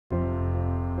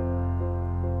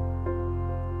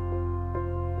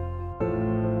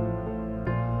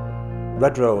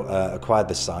Redrow acquired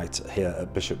the site here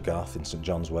at Bishopgarth in St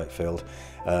John's, Wakefield,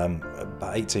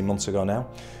 about 18 months ago now.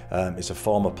 It's a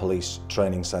former police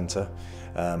training centre,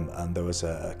 and there was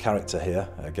a character here,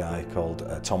 a guy called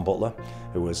Tom Butler,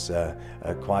 who was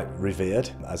quite revered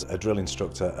as a drill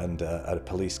instructor and a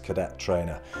police cadet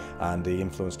trainer, and he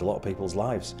influenced a lot of people's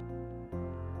lives.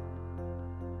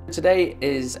 Today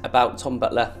is about Tom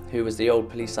Butler, who was the old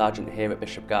police sergeant here at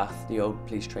Bishopgarth, the old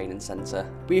police training centre.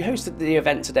 We hosted the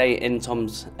event today in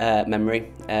Tom's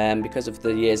memory because of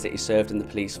the years that he served in the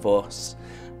police force,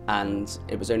 and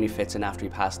it was only fitting after he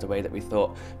passed away that we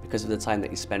thought, because of the time that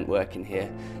he spent working here,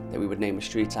 that we would name a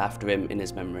street after him in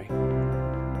his memory.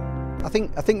 I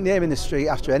think naming a street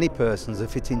after any person is a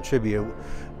fitting tribute,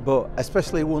 but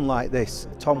especially one like this.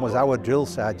 Tom was our drill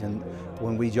sergeant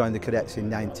when we joined the cadets in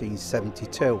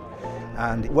 1972,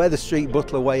 and where the street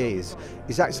Butler Way is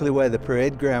actually where the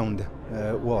parade ground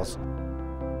was.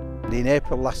 In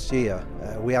April last year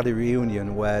we had a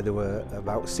reunion where there were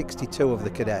about 62 of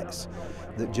the cadets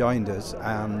that joined us,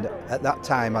 and at that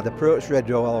time I'd approached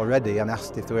Redrow already and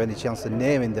asked if there were any chance of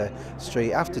naming the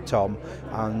street after Tom,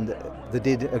 and they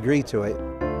did agree to it.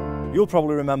 You'll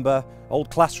probably remember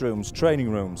old classrooms, training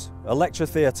rooms, a lecture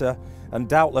theatre and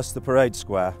doubtless the parade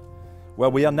square, where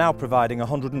we are now providing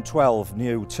 112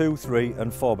 new 2-, 3-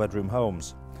 and 4-bedroom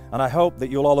homes. And I hope that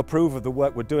you'll all approve of the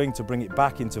work we're doing to bring it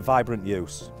back into vibrant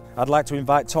use. I'd like to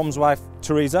invite Tom's wife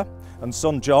Teresa and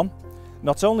son John,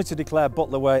 not only to declare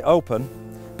Butler Way open,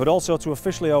 but also to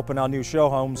officially open our new show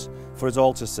homes for us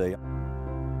all to see.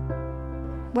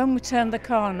 When we turned the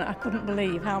corner, I couldn't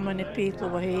believe how many people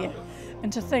were here.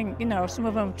 And to think, you know, some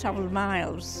of them travelled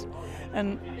miles,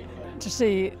 and to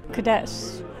see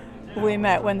cadets we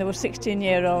met when they were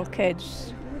 16-year-old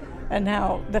kids and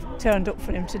how they've turned up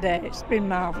for him today, it's been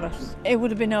marvellous. He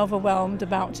would have been overwhelmed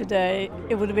about today.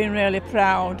 He would have been really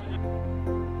proud.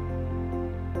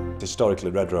 Historically,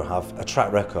 Redrow have a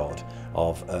track record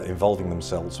of involving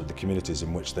themselves with the communities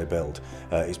in which they build.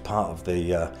 It's part of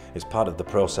the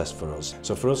process for us.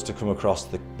 So for us to come across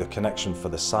the connection for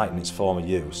the site and its former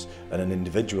use, and an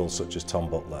individual such as Tom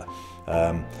Butler,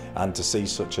 and to see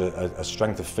such a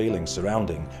strength of feeling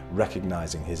surrounding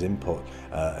recognising his input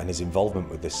and his involvement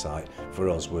with this site, for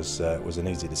us was an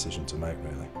easy decision to make,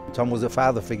 really. Tom was a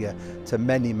father figure to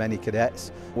many, many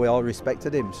cadets. We all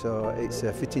respected him, so it's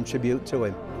a fitting tribute to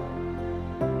him.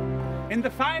 In the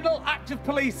final act of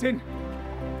policing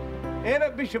here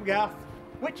at Bishopgarth,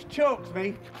 which chokes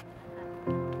me,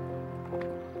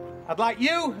 I'd like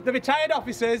you, the retired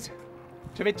officers,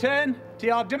 to return to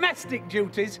your domestic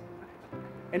duties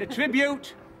in a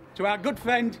tribute to our good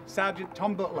friend, Sergeant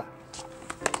Tom Butler.